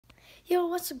Yo,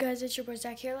 what's up guys, it's your boy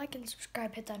Zach here. Like and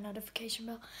subscribe, hit that notification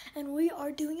bell, and we are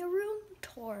doing a room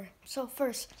tour. So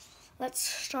first, let's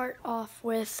start off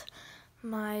with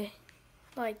my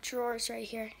drawers right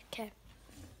here. Okay,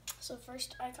 so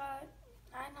first I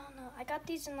got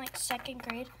these in second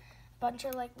grade, a bunch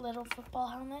of little football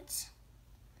helmets.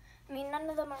 I mean, none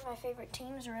of them are my favorite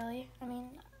teams really. I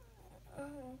mean,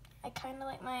 I kind of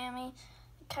like Miami,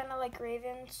 I kind of like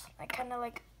Ravens, I kind of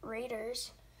like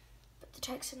Raiders. But the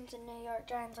Texans and New York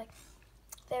Giants,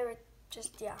 they were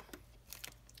just, yeah.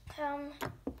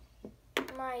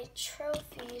 My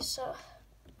trophies, so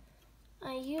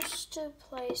I used to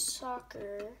play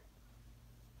soccer,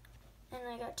 and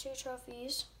I got 2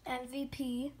 trophies.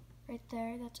 MVP, right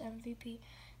there, that's MVP.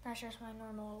 That's just my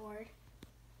normal award,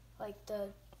 like the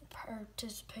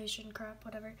participation crap,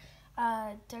 whatever.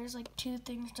 There's 2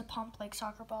 things to pump, like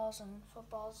soccer balls and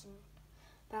footballs and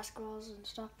basketballs and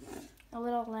stuff. A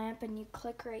little lamp, and you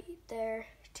click right there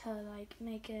to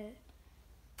make it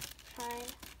shine.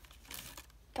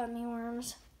 Gummy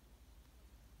worms.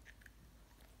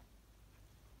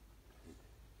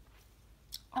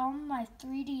 On my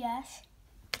 3DS.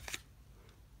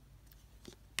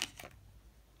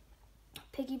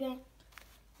 Piggy bank.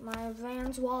 My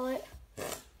Vans wallet.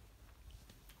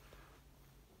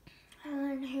 And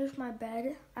then here's my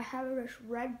bed. I have this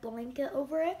red blanket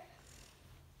over it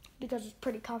because it's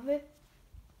pretty comfy.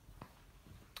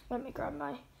 Let me grab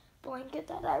my blanket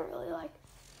that I really like.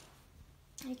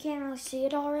 You can't really see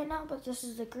it all right now, but this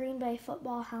is the Green Bay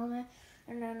football helmet,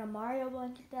 and then a Mario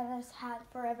blanket that I've had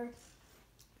forever.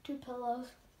 2 pillows.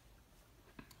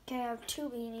 Okay, I have 2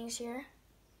 beanies here.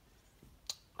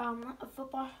 A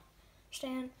football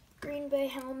stand, Green Bay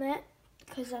helmet,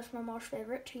 because that's my most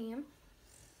favorite team.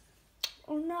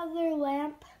 Another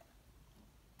lamp.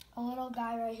 A little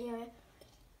guy right here.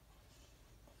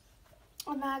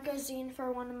 A magazine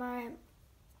for one of my,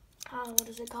 what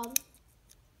is it called?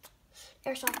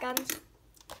 Airsoft guns.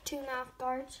 2 mouth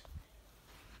guards.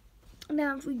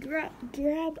 Now if we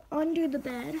grab under the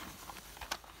bed,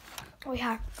 we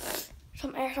have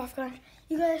some airsoft guns.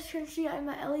 You guys can see I have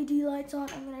my LED lights on.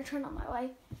 I'm going to turn on my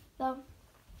light though.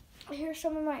 Here's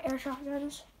some of my airsoft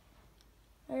guns.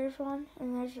 There's one,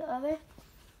 and there's the other.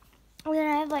 And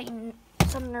then I have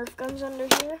some Nerf guns under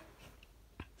here.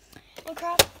 And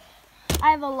crap. I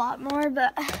have a lot more,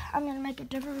 but I'm going to make a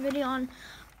different video on,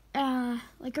 a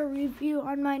review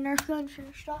on my Nerf guns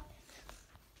and stuff.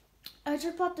 I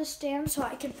just bought the stand so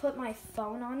I can put my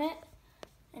phone on it,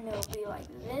 and it'll be like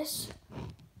this.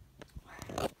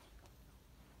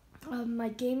 My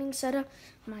gaming setup,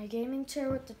 my gaming chair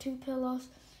with the 2 pillows.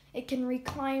 It can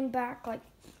recline back,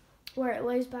 where it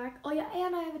lays back. Oh yeah,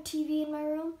 and I have a TV in my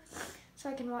room,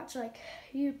 so I can watch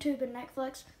YouTube and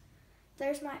Netflix.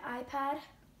 There's my iPad.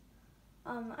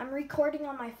 I'm recording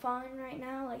on my phone right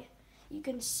now, you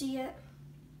can see it.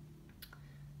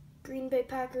 Green Bay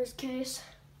Packers case,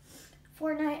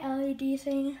 Fortnite LED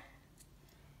thing,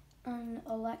 and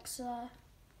Alexa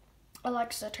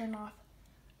turn off.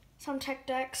 Some tech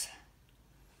decks.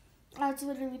 I was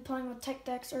literally playing with tech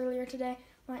decks earlier today.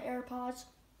 My AirPods,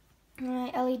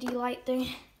 my LED light thing.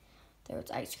 There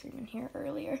was ice cream in here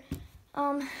earlier.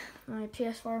 My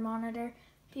PS4 monitor,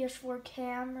 PS4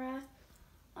 camera,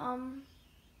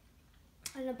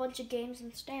 and a bunch of games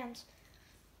and stands.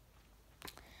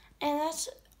 And that's,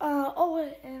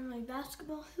 and my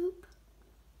basketball hoop.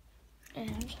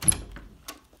 And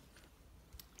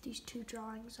these 2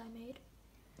 drawings I made.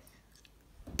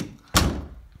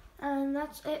 And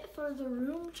that's it for the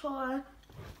room tour.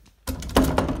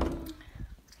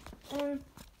 And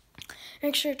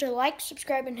make sure to like,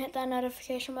 subscribe, and hit that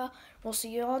notification bell. We'll see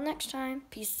you all next time.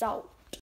 Peace out.